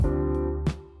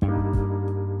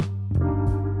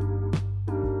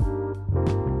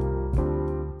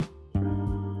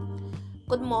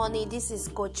Good morning, this is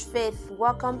Coach Faith.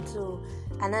 Welcome to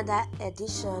another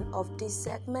edition of this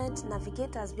segment.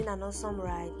 Navigate has been an awesome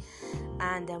ride,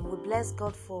 and we bless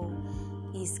God for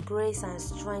His grace and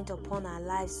strength upon our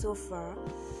lives so far.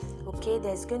 Okay,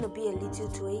 there's going to be a little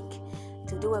tweak.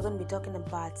 Today we're going to be talking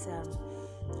about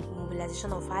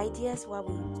mobilization of ideas, where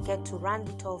we get to round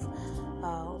it off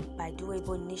by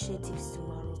doable initiatives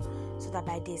tomorrow, so that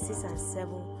by day 6 and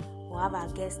 7 we'll have our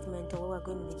guest mentor. We're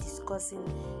going to be discussing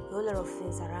a whole lot of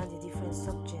things around the different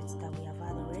subjects that we have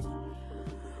had already.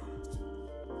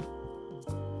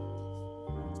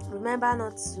 Remember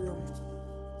not to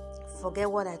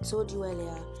forget what I told you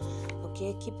earlier.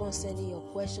 Okay, keep on sending your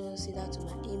questions either to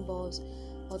my inbox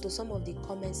or to some of the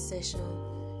comment section.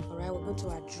 Alright, we're going to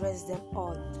address them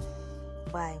all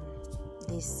by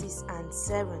day 6 and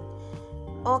 7.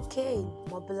 Okay,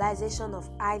 mobilization of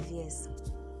ideas.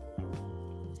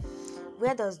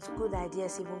 Where does good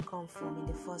ideas even come from in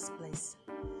the first place?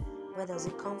 Where does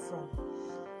it come from?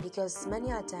 Because many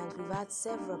a times we've had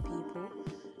several people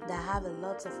that have a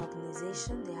lot of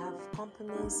organization, they have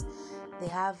companies, they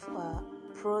have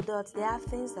products, they have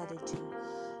things that they do.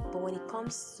 But when it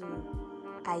comes to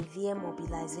idea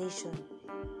mobilization,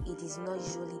 it is not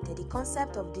usually there. The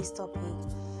concept of this topic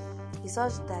is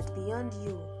such that beyond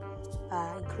you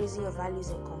increasing your values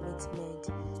and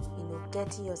commitment,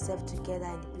 getting yourself together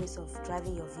in the place of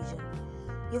driving your vision,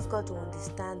 you've got to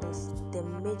understand the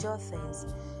major things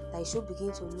that you should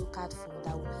begin to look out for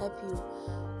that will help you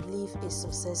live a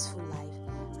successful life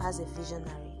as a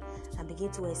visionary and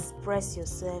begin to express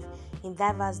yourself in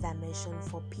diverse dimensions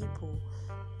for people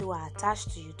who are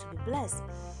attached to you to be blessed.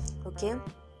 Okay,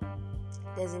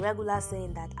 there's a regular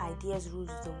saying that ideas rule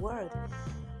the world.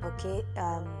 Okay,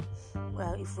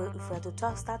 well, if we're to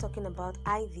start talking about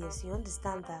ideas, you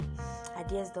understand that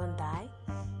ideas don't die.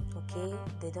 Okay,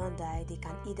 they don't die. They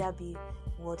can either be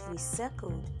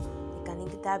recycled, they can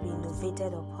either be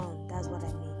innovated upon. That's what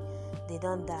I mean. They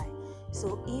don't die.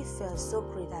 So if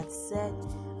Socrates had said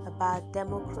about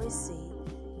democracy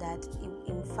that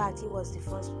in fact he was the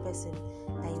first person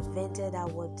that invented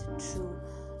that word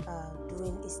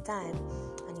during his time,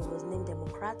 and it was named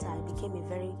Democrata, it became a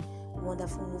very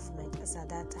wonderful movement as at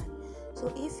that time. So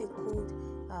if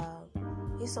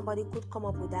somebody could come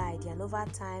up with that idea and over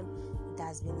time it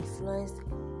has been influenced,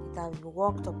 it has been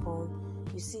worked upon,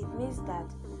 you see, it means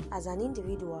that as an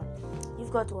individual,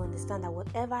 you've got to understand that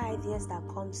whatever ideas that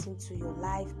comes into your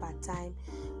life per time,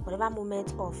 whatever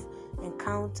moment of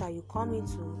encounter you come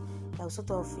into, that will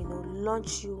sort of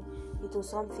launch you into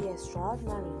something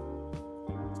extraordinary,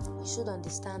 you should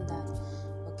understand that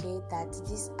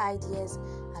these ideas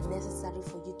are necessary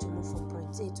for you to move from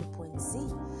point A to point Z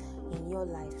in your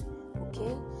life.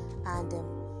 Okay, and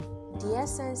the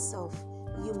essence of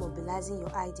you mobilizing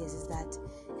your ideas is that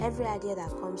every idea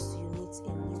that comes to you needs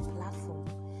a new platform.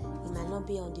 It might not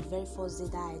be on the very first day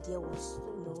that idea was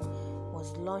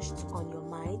launched on your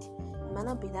mind. It might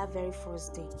not be that very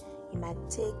first day. It might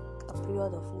take a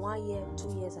period of 1 year,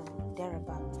 2 years, and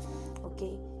thereabout.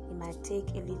 Okay, it might take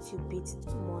a little bit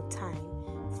more time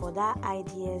for that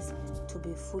ideas to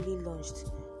be fully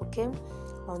launched. Okay,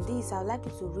 on this I'd like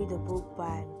you to read a book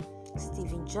by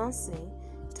Steven Johnson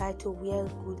titled Where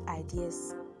Good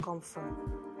Ideas Come From.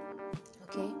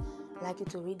 Okay, I'd like you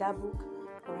to read that book.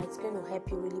 Alright, it's going to help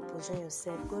you really position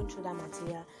yourself. Going through that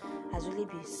material has really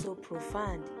been so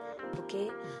profound. Okay,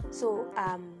 so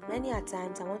many a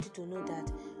times I want you to know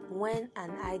that when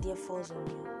an idea falls on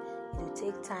you, it will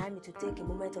take time, it will take a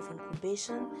moment of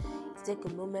incubation, it will take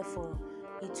a moment for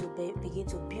it to begin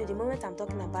to build. The moment I'm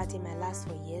talking about, it might last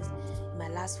for years, it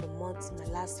might last for months, it might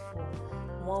last for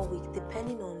 1 week,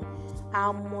 depending on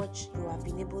how much you have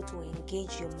been able to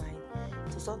engage your mind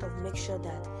to sort of make sure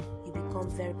that you become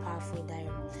very powerful in that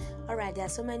area. Alright, there are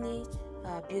so many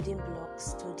building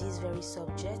blocks to this very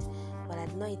subject, but I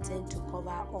do not intend to cover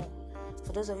all.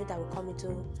 For those of you that will come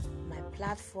into my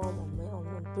platform on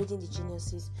Building the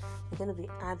Geniuses, you're going to be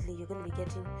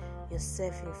getting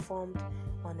yourself informed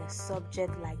on a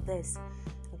subject like this.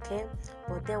 Okay,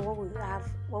 but then what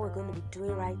we're going to be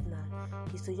doing right now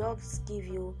is to just give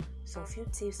you some few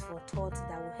tips for thought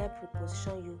that will help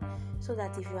reposition you, so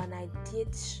that if you're an idea,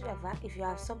 if you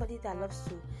have somebody that loves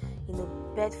to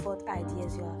bed forth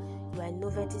ideas, you are a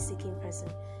novelty seeking person,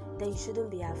 then you shouldn't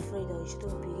be afraid, or you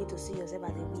shouldn't begin to see yourself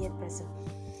as a weird person.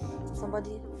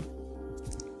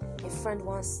 A friend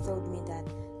once told me that,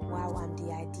 wow, I'm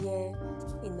the idea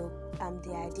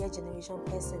generation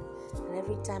person, and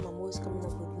every time I'm always coming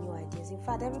up with new ideas. In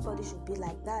fact, everybody should be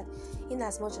like that. In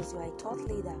as much as you are a thought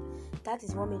leader, that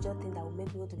is one major thing that will make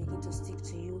people to begin to stick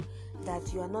to you,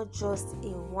 that you are not just a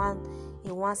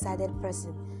one-sided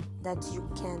person, that you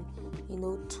can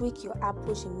tweak your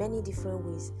approach in many different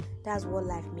ways. That's what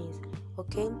life means.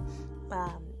 Okay.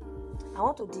 I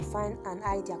want to define an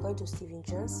idea according to Steven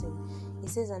Johnson. He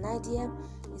says an idea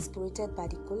is created by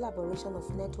the collaboration of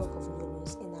network of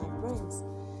neurons in our brains.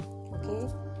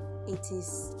 Okay, it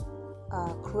is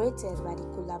created by the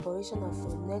collaboration of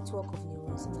a network of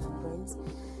neurons in our brains.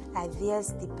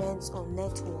 Ideas depends on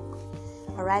network.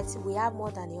 All right, we have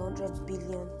more than 100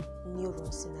 billion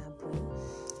neurons in our brain.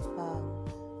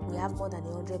 We have more than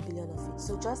 100 billion of it.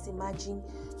 So just imagine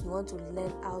you want to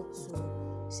learn how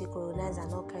to synchronize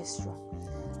an orchestra,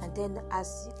 and then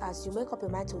as you make up your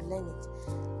mind to learn it,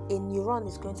 a neuron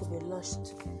is going to be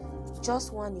launched.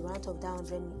 Just one neuron out of that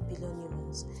 100 billion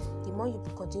neurons. The more you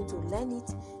continue to learn it,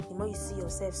 the more you see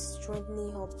yourself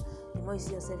strengthening up, the more you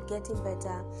see yourself getting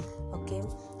better. Okay,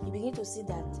 you begin to see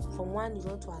that from one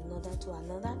neuron to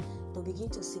another, they'll begin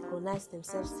to synchronize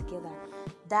themselves together.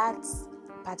 That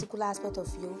particular aspect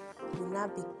of you will now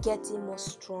be getting more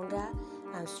stronger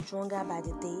and stronger by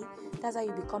the day. That's how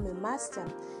you become a master.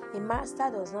 A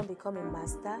master does not become a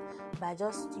master by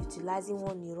just utilizing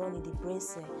one neuron in the brain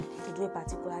cell to do a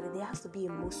particular thing. There has to be a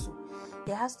muscle.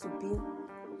 There has to be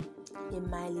a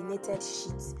myelinated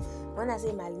sheet. When I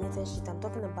say myelinated sheet, I'm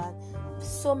talking about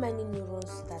so many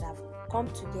neurons that have come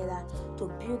together to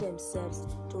build themselves,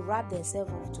 to wrap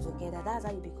themselves up together. That's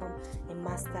how you become a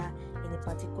master in a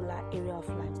particular area of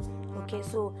life. Okay,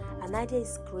 so an idea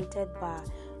is created by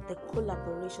the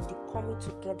collaboration, the coming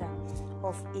together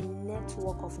of a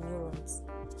network of neurons.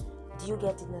 Do you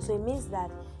get it now? So it means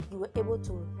that you were able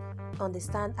to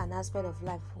understand an aspect of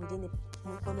life within a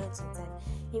moment in time.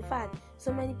 In fact,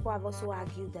 so many people have also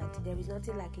argued that there is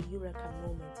nothing like a eureka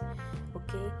moment.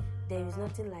 Okay, there is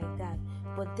nothing like that.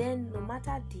 But then, no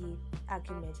matter the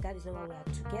argument, that is not why we are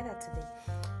together today.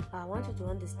 I want you to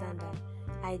understand that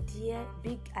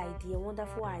big idea,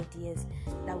 wonderful ideas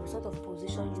that will sort of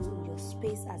position you in your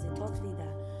space as a thought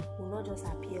leader will not just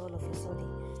appear all of a sudden.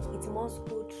 It must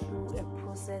go through a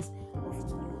process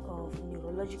of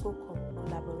neurological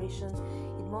collaboration.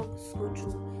 It must go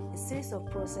through a series of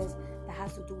processes that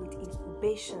has to do with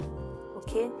incubation.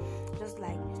 Okay, just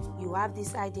like you have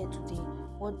this idea today,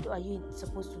 what are you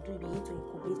supposed to do? You begin to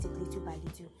incubate it little by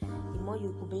little. The more you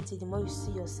incubate it, the more you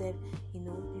see yourself, the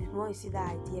more you see that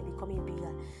idea becoming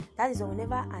bigger. That is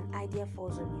whenever an idea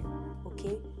falls on you,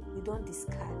 okay, you don't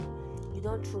discard, you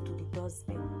don't throw to the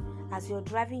dustbin. As you're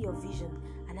driving your vision,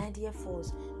 an idea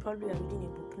falls, probably you're reading a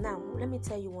book. Now, let me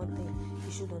tell you one thing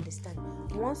you should understand.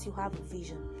 Once you have a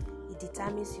vision, it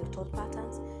determines your thought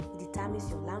patterns, it determines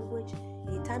your language,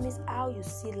 it determines how you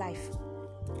see life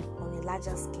on a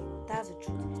larger scale. That's the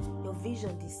truth. Your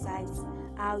vision decides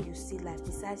how you see life,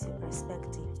 decides your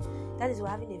perspective. That is why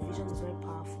having a vision is very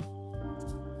powerful.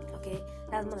 Okay,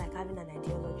 that's more like having an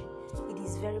ideology. It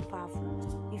is very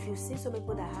powerful. If you see some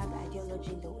people that have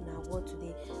ideology in our world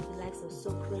today, the likes of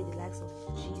Socrates, the likes of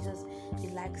Jesus, the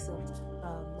likes of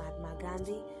Mahatma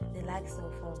Gandhi, the likes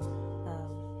of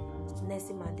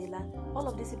Nelson Mandela, all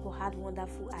of these people had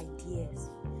wonderful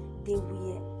ideas. They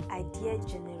were idea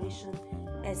generation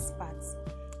experts.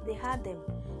 They had them.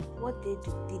 What they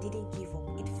do, they didn't give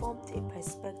up. It formed a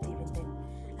perspective in them,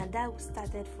 and that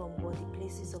started from what the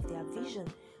places of their vision,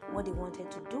 what they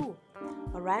wanted to do.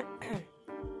 All right.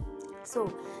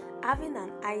 So having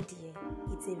an idea,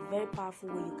 it's a very powerful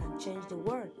way you can change the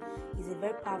world. It's a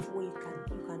very powerful way you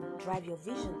can drive your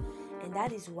vision, and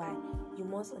that is why you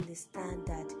must understand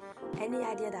that any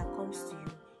idea that comes to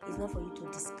you is not for you to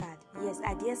discard. Yes,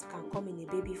 ideas can come in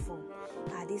a baby form.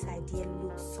 This idea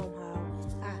looks somehow.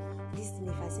 This thing,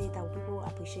 if I say it, people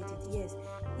appreciate it. Yes,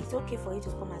 it's okay for you to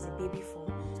come as a baby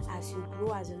form. As you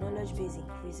grow, as your knowledge base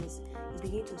increases, you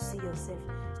begin to see yourself,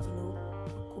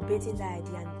 incubating that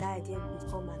idea, and that idea will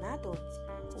become an adult,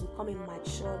 will become a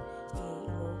mature,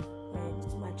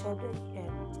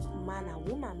 man and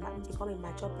woman, become a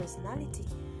mature personality.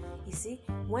 You see,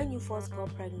 when you first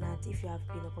got pregnant, if you have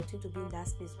been opportunity to be in that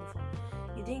space before,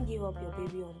 you didn't give up your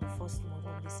baby on the first month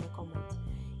or the second month.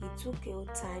 It took a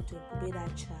time to incubate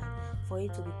that child for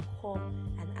it to become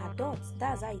an adult.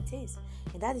 That's how it is.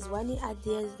 And that is why any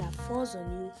ideas that falls on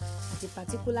you at a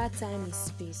particular time and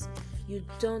space, you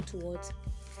don't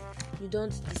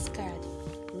discard.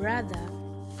 Rather,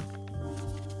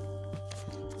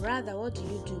 what do?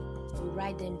 You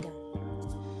write them down.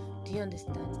 Do you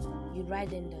understand? You write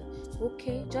them down.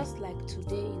 Okay, just like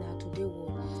today, in our today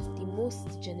world, the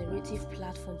most generative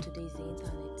platform today is the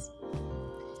internet.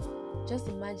 Just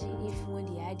imagine if when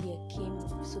the idea came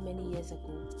so many years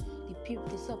ago, the the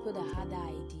people that had that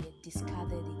idea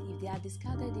discarded it. If they had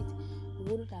discarded it,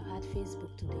 we wouldn't have had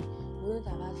Facebook today. We wouldn't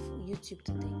have had YouTube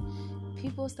today.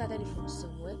 People started it from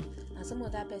somewhere, and some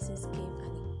other persons came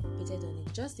and repeated on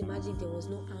it. Just imagine if there was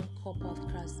no anchor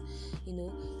podcast.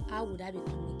 How would I be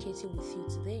communicating with you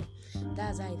today?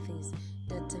 That's how it is.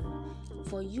 That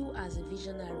for you as a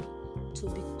visionary to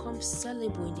become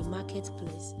sellable in the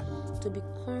marketplace, to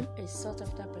become a sought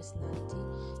after personality,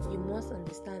 you must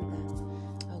understand that.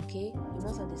 Okay, you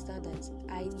must understand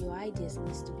that your ideas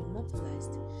needs to be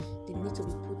mobilized. They need to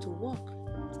be put to work.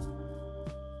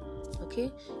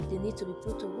 Okay, they need to be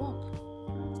put to work.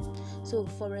 So,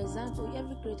 for example,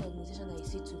 every great organization that you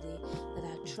see today that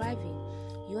are thriving,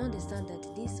 you understand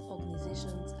that these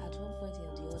organizations, at one point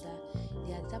or the other,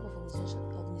 they are the type of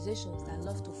organizations that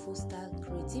love to foster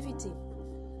creativity.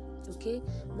 Okay,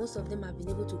 most of them have been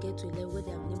able to get to a level where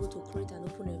they have been able to create an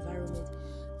open environment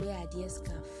where ideas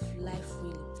can fly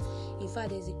freely. In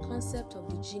fact, there's a concept of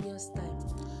the genius time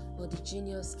or the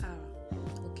genius hour,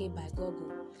 okay, by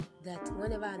Google, that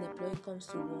whenever an employee comes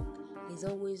to work,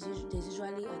 there's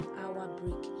usually an hour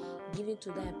break given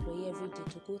to that employee every day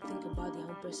to go think about their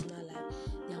own personal life,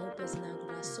 their own personal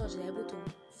growth. As such, they're able to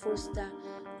foster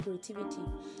creativity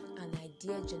and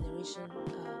idea generation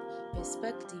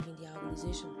perspective in their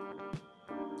organization.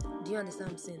 Do you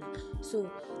understand what I'm saying?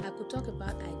 So I could talk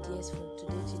about ideas from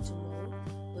today to tomorrow,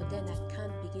 but then I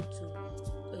can't begin to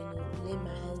lay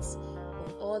my hands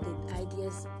on all the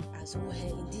ideas as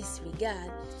well in this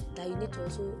regard that you need to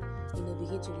also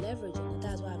begin to leverage on. And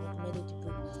that's why I recommended the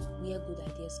book Where Good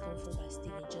Ideas Come From by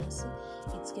Steven Johnson.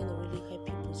 It's going to really help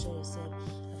you position yourself.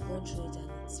 I've gone through it and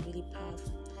it's really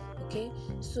powerful. Okay,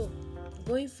 so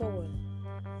going forward,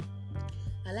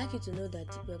 I'd like you to know that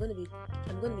I'm going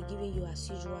to be giving you, as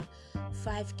usual,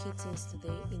 5 key things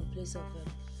today in place of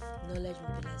knowledge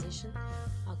mobilization,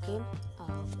 okay,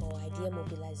 or idea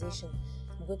mobilization.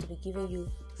 I'm going to be giving you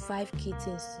 5 key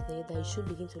things today that you should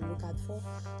begin to look out for.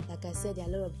 Like I said, there are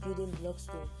a lot of building blocks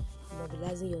to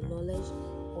mobilizing your knowledge.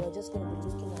 We're just going to be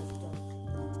looking at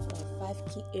 5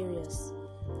 key areas,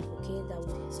 okay, that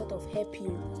will sort of help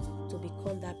you to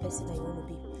become that person that you want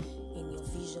to be in your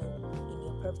vision, in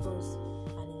your purpose,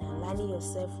 and in aligning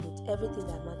yourself with everything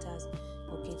that matters,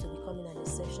 okay, to becoming an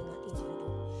exceptional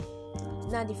individual.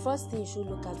 Now, the first thing you should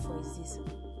look out for is this.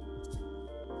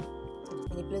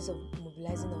 In the place of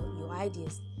mobilizing your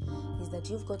ideas, is that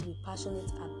you've got to be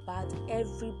passionate about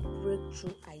every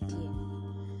breakthrough idea.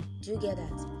 Do you get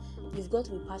that? You've got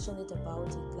to be passionate about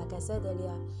it. Like I said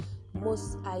earlier,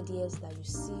 most ideas that you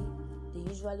see, they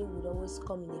usually would always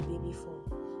come in a baby form.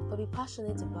 But be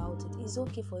passionate about it. It's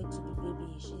okay for it to be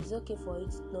babyish. It's okay for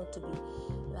it not to be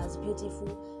as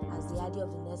beautiful as the idea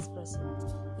of the next person.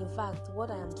 In fact,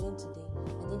 what I am doing today,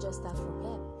 I didn't just start from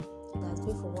here. It has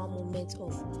been from one moment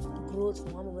of growth,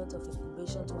 from one moment of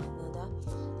incubation to another,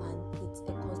 and it's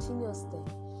a continuous thing,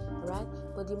 right?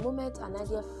 But the moment an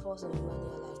idea falls on you and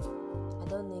you're like, I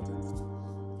don't need it,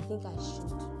 I think I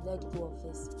should let go of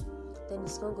this, then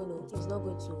it's not going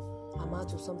to amount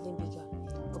to something bigger.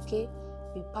 Okay?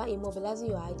 In mobilizing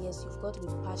your ideas, you've got to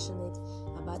be passionate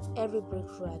about every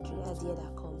breakthrough idea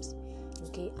that comes.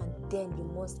 Okay? And then you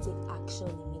must take action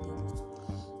immediately.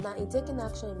 Now, in taking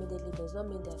action immediately does not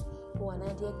mean that an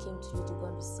idea came to you to go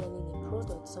and be selling a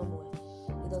product somewhere.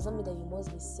 It does not mean that you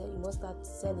must start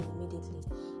selling immediately.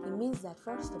 It means that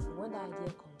first of all, when the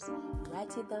idea comes,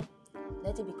 write it down,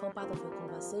 let it become part of your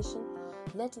conversation,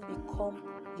 let it become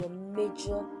your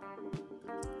major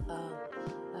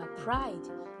pride,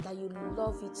 that you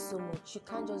love it so much. You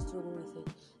can't just do away with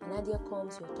it. An idea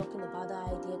comes, you're talking about that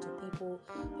idea to people.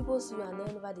 People see you, and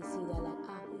whenever they see you, they're like,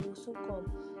 you will soon come.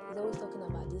 He's always talking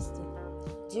about this thing.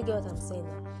 Do you get what I'm saying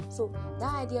now? So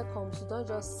that idea comes, you don't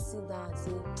just sit down and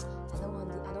say, I don't want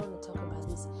to talk about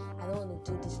this. I don't want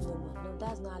to do this no more. No,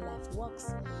 that's not how life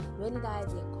works. When that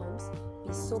idea comes,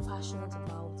 be so passionate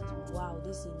about it. Wow,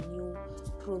 this is a new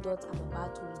product I'm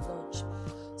about to launch.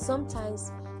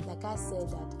 Sometimes, like I said,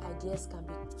 that ideas can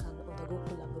undergo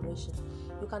collaboration.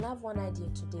 You can have one idea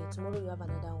today, tomorrow you have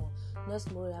another one, next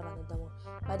tomorrow you have another one.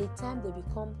 By the time they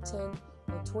become 10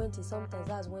 or 20, sometimes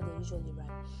that's when they usually write.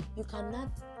 You cannot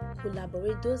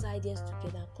collaborate those ideas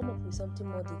together and come up with something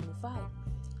more dignified.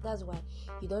 That's why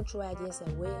you don't throw ideas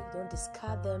away, you don't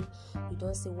discard them, you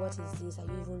don't say, what is this? I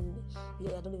don't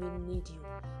even need you.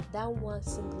 That one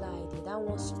singular idea, that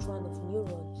one strand of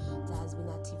neuron that has been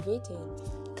activated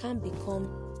can become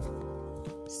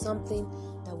something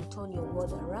that will turn your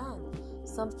world around,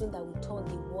 something that will turn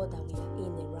the world that we are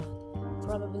in around.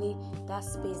 Probably that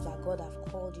space that God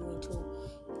have called you into,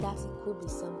 it could be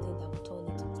something that will turn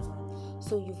it around.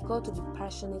 So you've got to be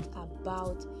passionate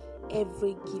about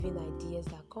every given ideas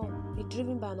that come. Be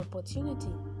driven by an opportunity.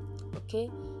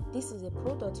 Okay, this is a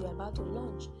product you're about to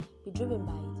launch. Be driven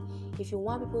by it. If you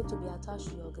want people to be attached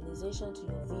to your organization, to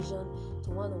your vision, to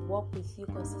want to work with you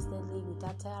consistently with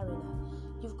that arena,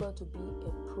 you've got to be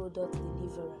a product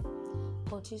deliverer.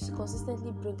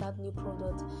 Consistently bring out new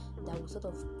product that will sort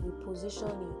of reposition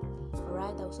you,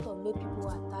 alright? That will sort of make people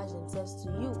attach themselves to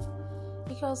you.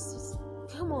 Because,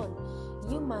 come on,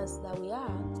 humans that we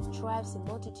are thrives in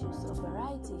multitudes of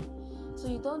variety. So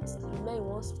you don't remain in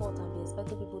one spot and be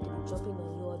expecting people to be jumping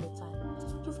on you all the time.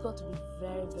 You've got to be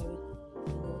very, very,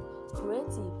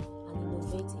 creative and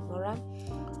innovative, alright?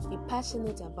 Be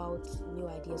passionate about new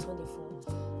ideas when they form.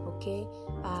 Okay,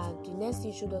 the next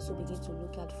thing you should also begin to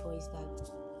look at for is that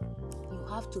you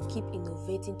have to keep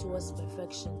innovating towards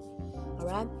perfection.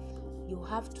 Alright, you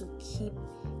have to keep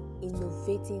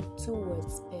innovating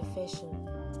towards perfection.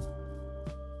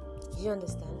 Do you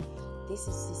understand? This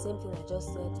is the same thing I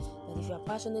just said, that if you are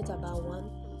passionate about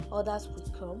one, others will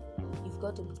come. You've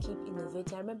got to keep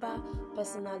innovating. I remember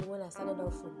personally when I started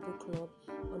off a book club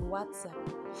on WhatsApp.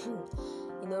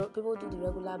 People do the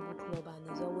regular book club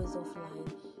and it's always offline.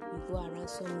 You go around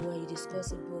somewhere, you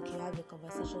discuss a book, you have a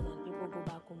conversation, and people go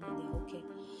back home and they're okay.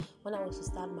 When I was to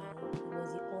start my own, it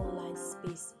was the online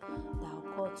space that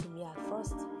occurred to me at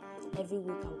first. Every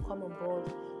week I would come on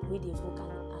board, read a book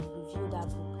and review that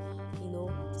book.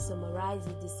 Summarize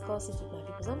it, discuss it with my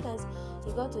people. Sometimes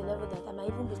it got to a level that I might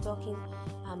even be talking,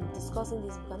 I'm discussing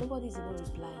this book and nobody's even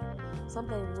replying.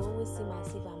 Sometimes it will always seem as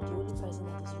if I'm the only person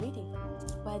that is reading.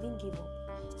 But I didn't give up.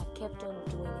 I kept on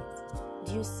doing it.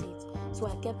 Do you see it? So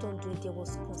I kept on doing it. There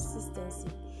was consistency.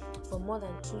 For more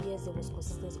than 2 years, there was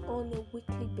consistency on a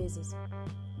weekly basis.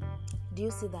 Do you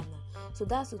see that now? So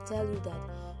that's to tell you that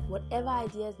whatever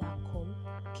ideas that come,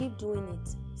 keep doing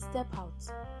it. Step out.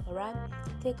 Alright?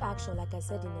 Take action, like I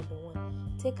said in number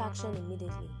 1. Take action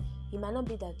immediately. It might not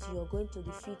be that you're going to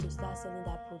the field to start selling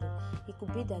that product. It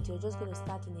could be that you're just going to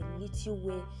start in a little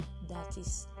way that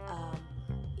is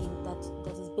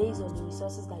that is based on the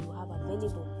resources that you have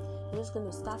available. You're just going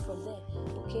to start from there.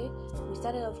 Okay? We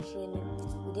started off training.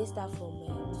 We didn't start from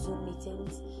Zoom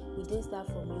meetings. We didn't start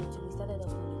from YouTube. We started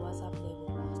off on the WhatsApp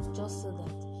level. Just so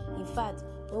that, in fact,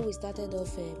 when we started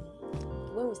off that,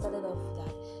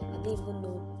 I didn't even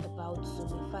know about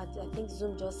Zoom. In fact, I think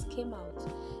Zoom just came out.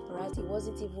 Right? It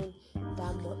wasn't even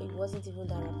that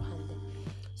rampant.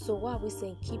 So what are we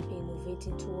saying? Keep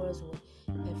innovating towards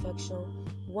perfection.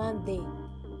 One day,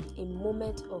 a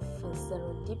moment of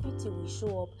serendipity will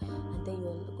show up, and then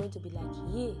you're going to be like,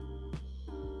 yeah.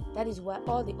 That is why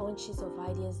all the hunches of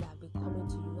ideas that have been coming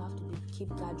to you, you have to keep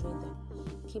gathering them.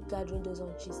 Keep gathering those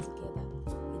hunches together.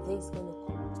 The day is going to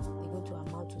come. They're going to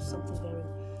amount to something very,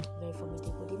 very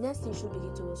formidable. The next thing you should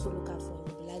begin to also look at for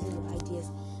mobilizing your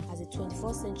ideas as a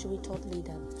 21st century thought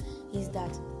leader is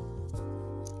that,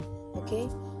 okay,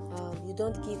 you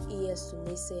don't give ears to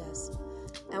naysayers.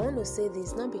 I want to say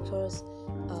this not because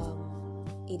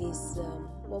it is,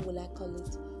 what will I call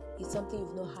it? It's something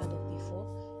you've not heard of before.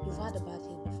 You've heard about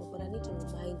it before, but I need to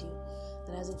remind you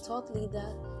that as a thought leader,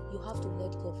 you have to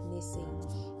let go of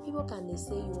naysaying. People can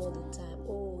naysay you all the time.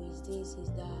 Oh, is this,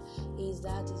 is that, is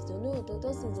that, is that. No,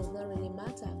 those things does not really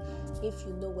matter if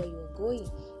you know where you're going.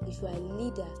 If you are a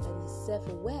leader that is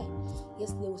self-aware.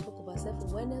 Yesterday we spoke about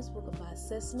self-awareness, spoke about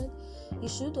assessment. You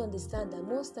should understand that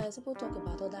most times people talk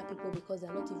about other people because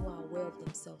they're not even aware of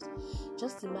themselves.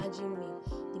 Just imagine me,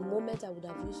 the moment I would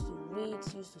have used to read,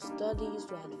 used to study, used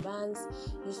to advance,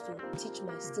 used to teach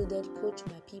my students, coach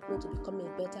my people to become a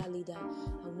better leader.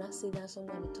 I will not sit down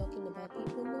somewhere and be talking about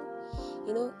people.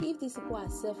 No, if these people are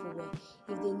self-aware,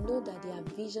 if they know that their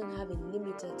vision have a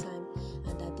limited time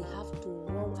and that they have to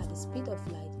run at the speed of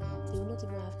light, they will not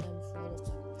even have time for all of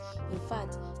that. In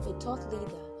fact, a thought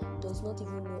leader does not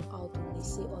even know how to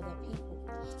naysay other people.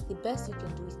 The best you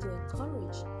can do is to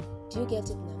encourage. Do you get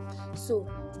it now? So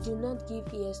do not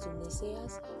give ears to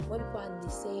naysayers. When people are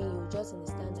naysaying, you just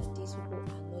understand that these people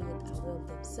are not yet aware of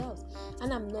themselves.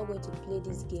 And I'm not going to play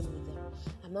this game with them.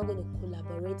 I'm not going to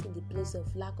collaborate in the place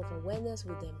of lack of awareness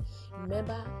with them.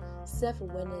 Remember,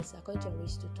 self-awareness, according to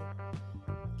Aristotle,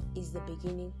 is the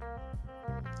beginning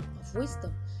of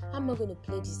wisdom. I'm not going to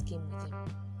play this game with them.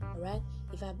 Alright?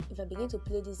 If I begin to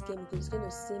play this game, it's going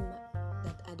to seem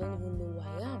that I don't even know who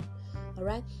I am.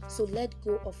 Alright? So let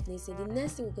go of naysay. The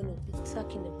next thing we're going to be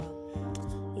talking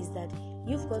about is that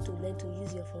you've got to learn to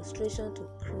use your frustration to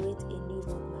create a new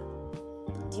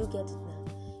roadmap. Do you get it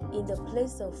now? In the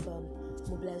place of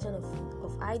mobilization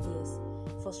of ideas,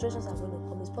 frustrations are going to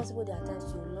come. It's possible there are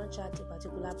times you launch out a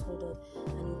particular product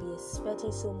and you'll be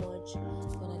expecting so much,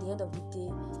 but at the end of the day,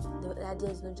 the idea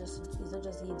is not just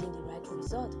yielding the right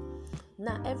result.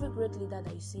 Now, every great leader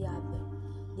that you see out there,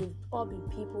 they've all been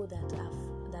people that have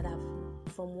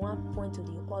from one point to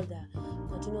the other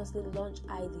continuously launch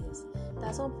ideas.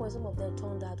 At some point, some of them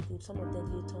turned out good, some of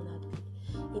them didn't turn out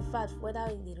good. In fact, whether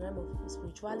in the realm of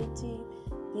spirituality,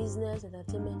 business,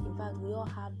 entertainment, in fact, we all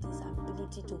have this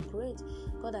ability to create.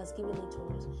 God has given it to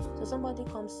us. So somebody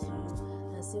comes to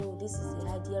you and say, oh, this is the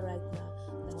idea right now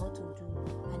that I want to do.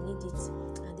 I need it,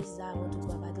 and this is how I want to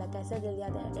go about it. Like I said earlier,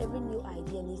 that every new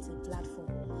idea needs a platform.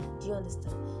 Do you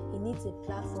understand? It needs a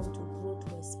platform to grow,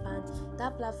 to expand.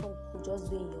 That platform could just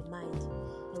be in your mind,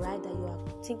 right? That you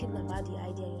are thinking about the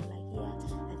idea, you're like, yeah,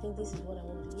 I think this is what I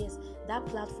want to do. Yes, that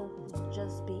platform could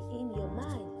just be in your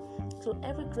mind. So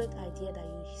every great idea that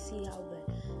you see out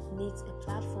there needs a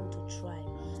platform to try,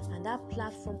 and that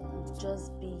platform could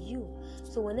just be you.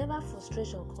 So whenever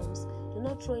frustration comes, do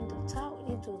not throw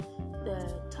into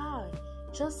the towel.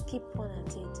 Just keep on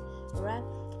at it. Alright?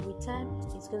 With time,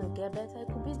 it's going to get better. It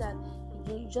could be that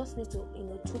you just need to,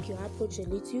 tweak your approach a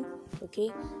little, okay,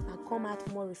 and come out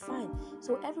more refined.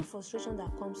 So every frustration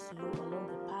that comes to you along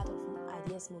the path of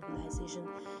ideas mobilization,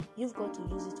 you've got to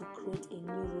use it to create a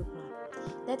new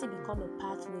roadmap. Let it become a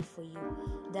pathway for you.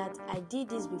 That I did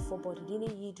this before, but it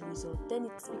didn't yield result. Then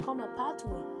it's become a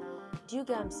pathway. Do you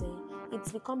get what I'm saying?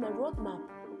 It's become a roadmap.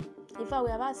 In fact,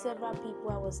 we have had several people.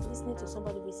 I was listening to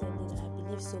somebody recently that I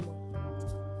believe so much.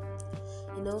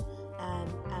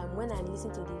 And when I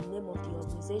listened to the name of the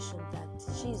organization that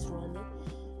she is running,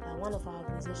 one of our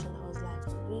organizations, I was like,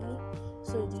 really?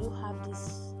 So do you have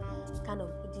this kind of,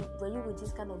 were you with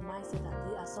this kind of mindset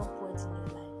at some point in your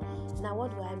life? Now,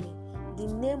 what do I mean?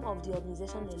 The name of the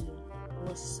organization alone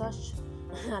was such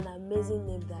an amazing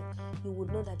name that you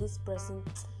would know that this person,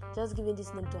 just giving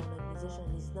this name to an organization,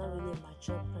 is not really a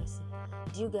mature person.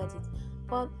 Do you get it?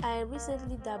 But I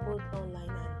recently dabbled online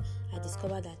and I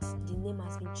discovered that the name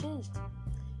has been changed.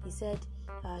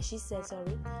 She said,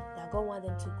 that God wanted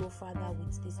them to go further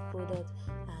with this product,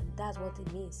 and that's what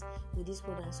it means with this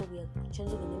product. So we are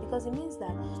changing the name, because it means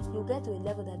that you get to a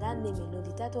level that name alone,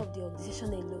 the title of the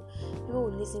organization alone, people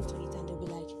will listen to it and they'll be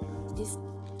like, this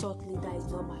thought leader is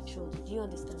not mature. Do you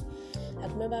understand? I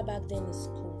remember back then in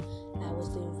school, I was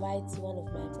to invite one of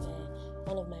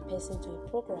my person to a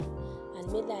program, and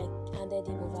immediately I handed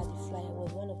him over the flyer. It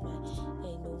was one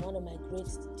of my great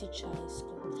teachers in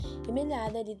school. Immediately I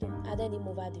handed him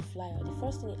over the flyer. The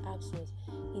first thing he asked was,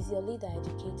 is your leader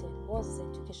educated? What's his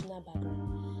educational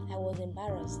background? I was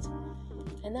embarrassed.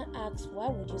 And I asked, why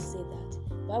would you say that?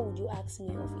 Why would you ask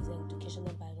me of his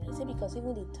educational background? I said, because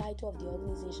even the title of the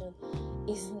organization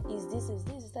is this.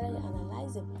 I started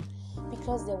analyzing,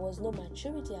 because there was no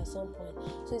maturity at some point.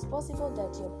 So it's possible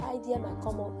that your idea might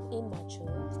come up immature,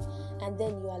 and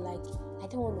then you are like, I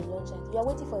don't want to launch it. You are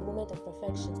waiting for a moment of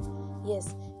perfection.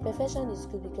 Yes, perfection is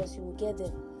good because you will get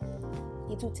there.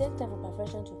 It will take time for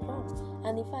perfection to come.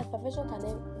 And in fact, perfection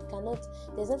cannot,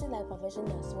 there's nothing like perfection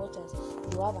as much as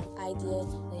you have an idea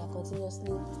that you're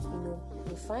continuously,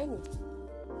 refining.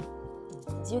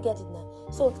 Do you get it now?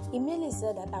 So immediately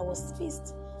said that I was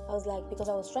pissed. I was like, because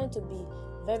I was trying to be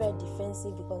very, very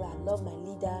defensive, because I love my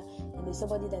leader,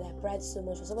 somebody that I pride so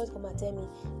much. For somebody to come and tell me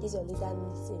this your leader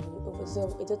needs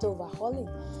a total overhauling,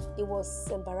 it was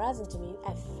embarrassing to me.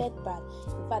 I felt bad.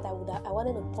 In fact, I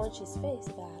wanted to punch his face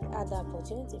if I had the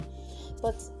opportunity.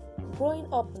 But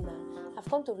growing up now, I've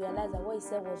come to realize that what he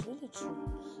said was really true.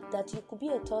 That you could be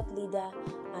a thought leader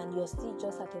and you're still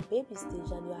just at a baby stage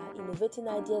and you are innovating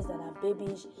ideas that are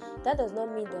babyish. That does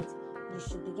not mean that you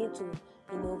should begin to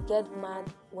get mad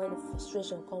when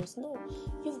frustration comes. No,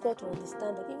 you've got to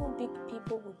understand that even big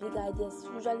people with big ideas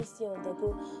usually still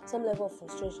undergo some level of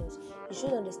frustrations. You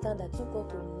should understand that you've got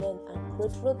to learn and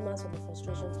create roadmaps for the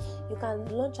frustrations. You can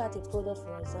launch out a product,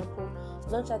 for example,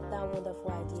 launch out that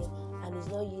wonderful idea, and it's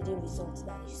not yielding results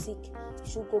that you seek. You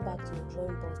should go back to your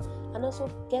drawing board and also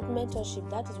get mentorship.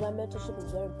 That is why mentorship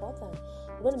is very important.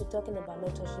 We're going to be talking about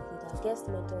mentorship with our guest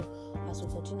mentor as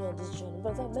we continue on this journey.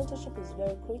 But mentorship is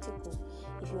very critical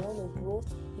if you want to grow,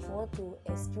 if you want to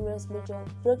experience major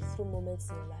breakthrough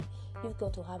moments in your life. You've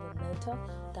got to have a mentor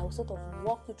that will sort of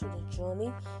walk you through the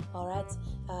journey, all right,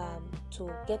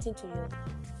 to get into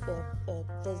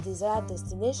your desired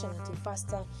destination at a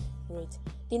faster rate.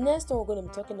 The next one we're going to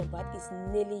be talking about is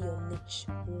nailing your niche.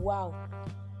 Wow.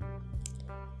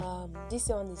 This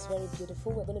one is very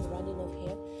beautiful. We're going to be rounding off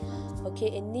here.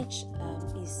 Okay, a niche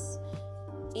is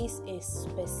a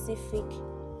specific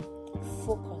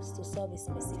focus to solve a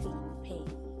specific pain.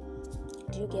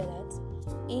 Do you get that?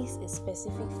 Is a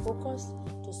specific focus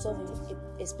to solve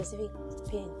a specific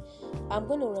pain. I'm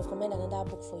going to recommend another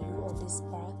book for you on this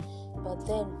part, but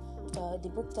then the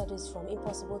book title is From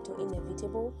Impossible to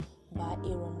Inevitable by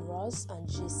Aaron Ross and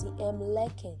J.C.M.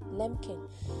 Lemkin.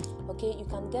 Okay, you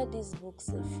can get these books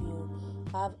if you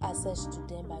have access to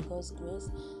them by God's grace,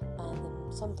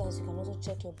 and sometimes you can also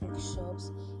check your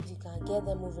bookshops if you can get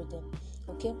them over them.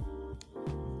 Okay,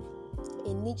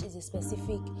 a niche is a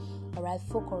specific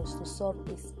focus to solve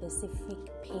a specific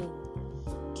pain.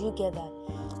 Do you get that?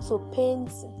 So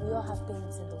pains, we all have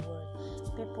pains in the world.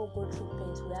 People go through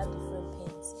pains. We have different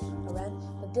pains. Alright,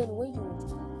 but then when you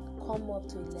come up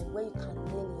to a level where you can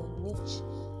nail your niche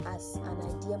as an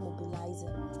idea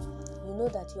mobilizer, you know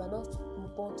that you are not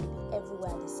born to be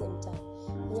everywhere at the same time.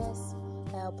 Yes,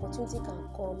 opportunity can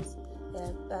come,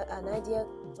 an idea,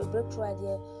 a breakthrough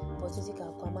idea, opportunity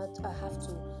can come out. I have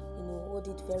to, hold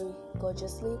it very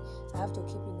gorgeously. I have to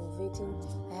keep innovating.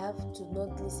 I have to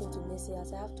not listen to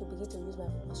naysayers. I have to begin to use my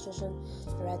frustration,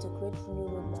 to create new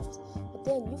roadmaps. But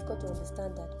then you've got to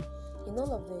understand that in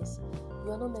all of this,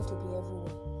 you are not meant to be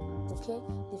everywhere. Okay,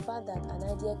 the fact that an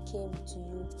idea came to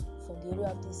you from the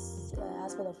area of this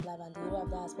aspect of life and the area of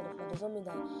that aspect of life doesn't mean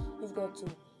that you've got to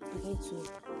begin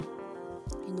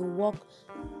to work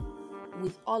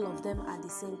with all of them at the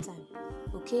same time.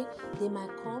 Okay, they might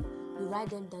come, you write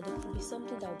them down. There could be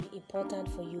something that will be important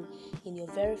for you in your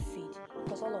very field,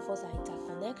 because all of us are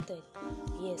interconnected.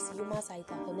 Yes, humans are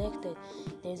interconnected.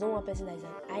 There is no one person that is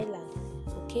an island.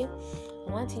 Okay,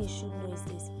 one thing you should know is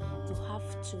this: you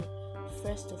have to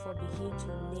first of all begin to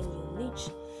nail your niche.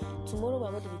 Tomorrow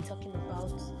we're going to be talking about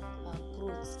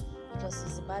growth, because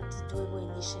it's about the Doable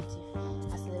Initiative,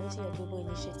 accelerating your Doable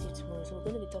Initiative tomorrow. So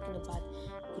we're going to be talking about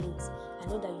growth. I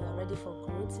know that you are ready for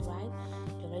growth, right?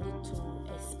 You're ready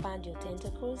to expand your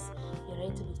tentacles. You're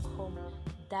ready to become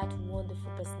that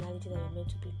wonderful personality that you're meant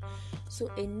to be.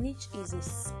 So a niche is a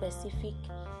specific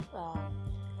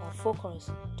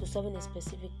focus to solving a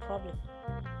specific problem.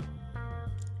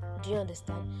 Do you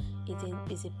understand? It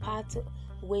is a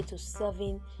pathway to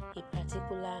solving a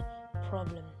particular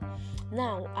problem.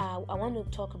 Now, I want to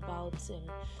talk about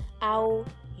how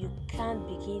you can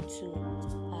begin to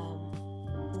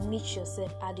niche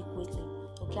yourself adequately.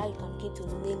 Okay, how you can begin to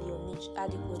nail your niche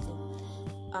adequately.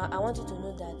 I want you to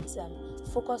know that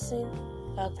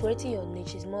creating your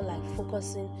niche is more like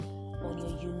focusing on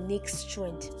your unique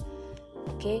strength.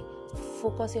 Okay,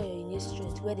 focusing on your unique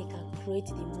strength where they can create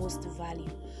the most value.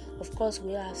 Of course,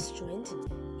 we all have strength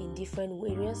in different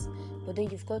areas, but then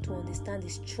you've got to understand the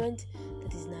strength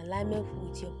that is in alignment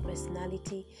with your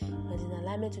personality, that is in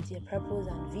alignment with your purpose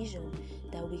and vision,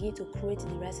 that will begin to create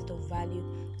the right set of value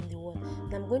in the world.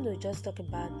 And I'm going to just talk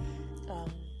about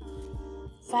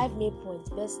 5 main points,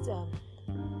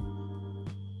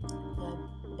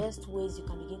 best ways you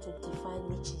can begin to define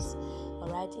niches.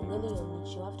 Alright, in nailing your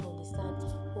niche, you have to understand,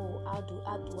 how do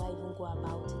I even go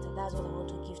about it? And that's what I want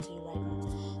to give to you right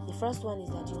now. The first one is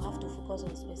that you have to focus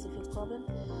on a specific problem.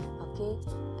 Okay,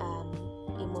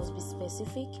 it must be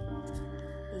specific.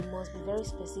 It must be very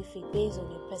specific based on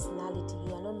your personality.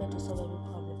 You are not meant to solve every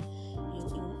problem.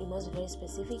 It must be very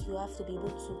specific. You have to be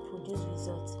able to produce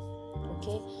results.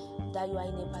 Okay, that you are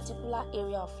in a particular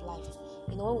area of life.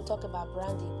 When we talk about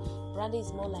branding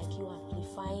is more like you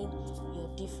amplifying your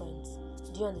difference.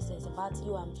 Do you understand? It's about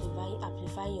you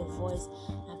amplifying your voice,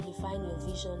 amplifying your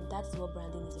vision. That's what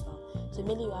branding is about. So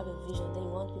mainly you have a vision, then you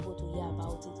want people to hear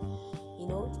about it.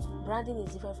 Branding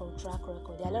is different from track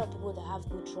record. There are a lot of people that have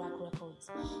good track records.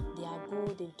 They are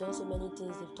good, they've done so many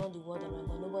things, they've turned the world around,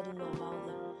 but nobody knows about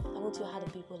them. Haven't you heard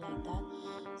of people like that?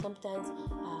 Sometimes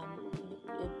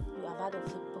you have heard of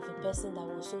a person that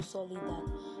was so solid that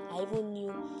I even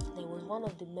knew that was one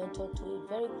of the mentors to a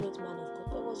very great man of God,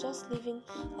 but was just living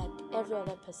like every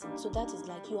other person. So that is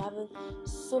like you having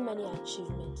so many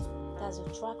achievements. That's a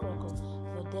track record,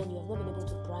 but then you have not been able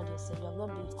to brand yourself. You have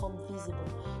not become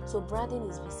visible. So branding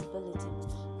is visibility.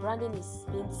 Branding is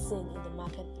being seen in the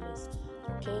marketplace.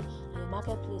 Okay, and your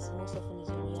marketplace most often is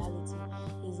your reality.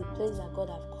 Is the place that God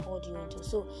have called you into.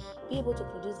 So be able to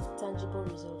produce a tangible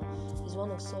result is one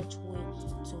of such way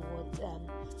toward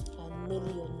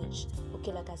nailing your niche.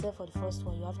 Okay, like I said, for the first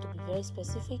one, you have to be very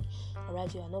specific.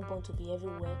 Alright, you are not born to be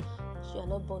everywhere. You are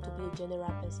not born to be a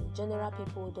general person. General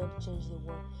people don't change the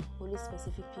world. Only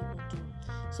specific people do.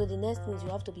 So the next thing is you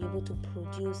have to be able to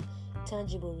produce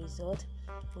tangible result.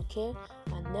 Okay,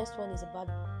 and next one is about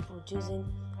producing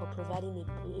or providing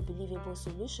a believable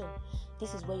solution.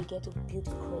 This is where you get to build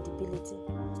credibility.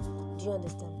 Do you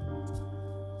understand?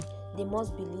 They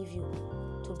must believe you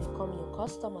to become your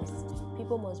customers.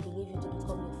 People must believe you to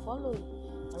become your following.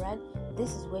 Alright,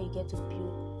 this is where you get to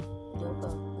build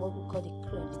what we call the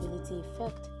credibility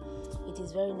effect. It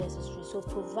is very necessary. So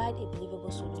provide a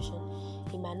believable solution.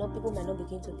 People might not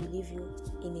begin to believe you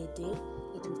in a day.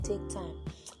 It will take time.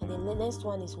 And then the next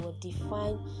one is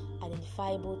define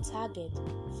identifiable target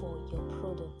for your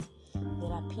product.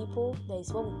 There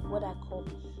is what I call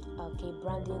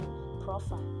branding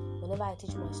profile. Whenever I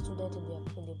teach my students in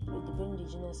the Building the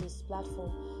Geniuses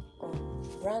platform on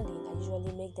branding, I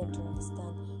usually make them to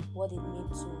understand what it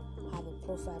means to have a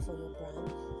profile for your brand.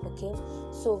 Okay,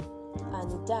 so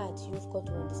and with that, you've got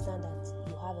to understand that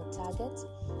you have a target.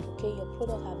 Okay, your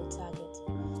product have a target.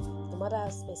 No matter how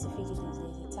specific it is, there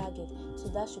is a target. So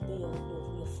that should be your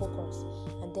focus.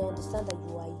 And then understand that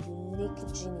you are a unique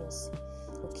genius.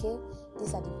 Okay,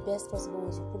 these are the best possible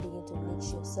ways you could begin to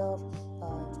niche yourself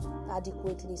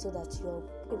adequately so that you're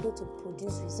able to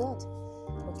produce results.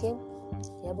 Okay,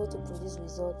 you're able to produce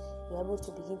results. You're able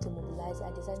to begin to mobilize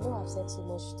ideas. I know I've said so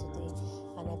much today,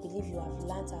 and I believe you have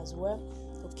learned as well.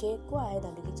 Okay, go ahead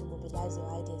and begin to mobilize your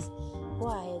ideas. Go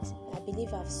ahead. I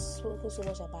believe I've spoken so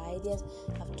much about ideas.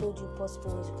 I've told you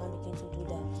possible ways you can begin to do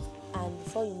that, and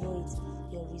before you know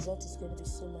it, your result is going to be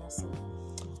so massive.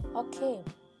 Okay.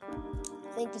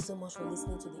 Thank you so much for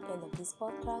listening to the end of this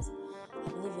podcast. I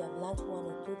believe you have learned one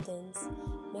or two things.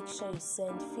 Make sure you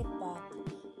send feedback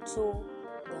to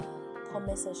the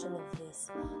comment section of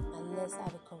this and let's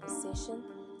have a conversation.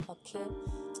 Okay,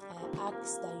 I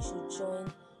ask that you should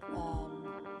join.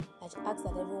 I ask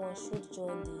that everyone should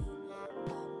join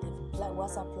the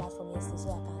WhatsApp platform yesterday so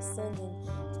I can send in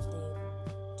the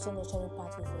solo training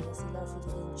pathway for yesterday. If you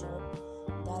didn't join,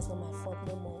 that's not my fault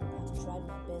no more. I've tried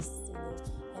my best,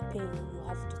 helping you. You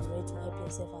have to be ready to help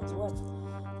yourself as well.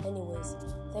 Anyways,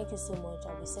 thank you so much.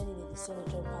 I'll be sending you the solo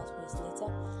training pathways later.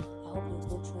 I hope you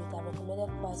go through it. I recommended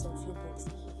quite some few books.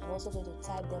 I'm also going to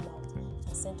type them out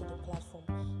and send to the platform.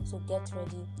 So get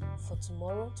ready for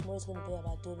tomorrow. Tomorrow is going to be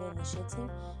about Dodo Initiative,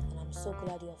 and I'm so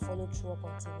glad you have followed through up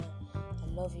until now. I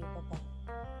love you. Bye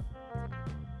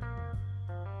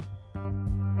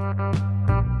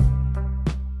bye.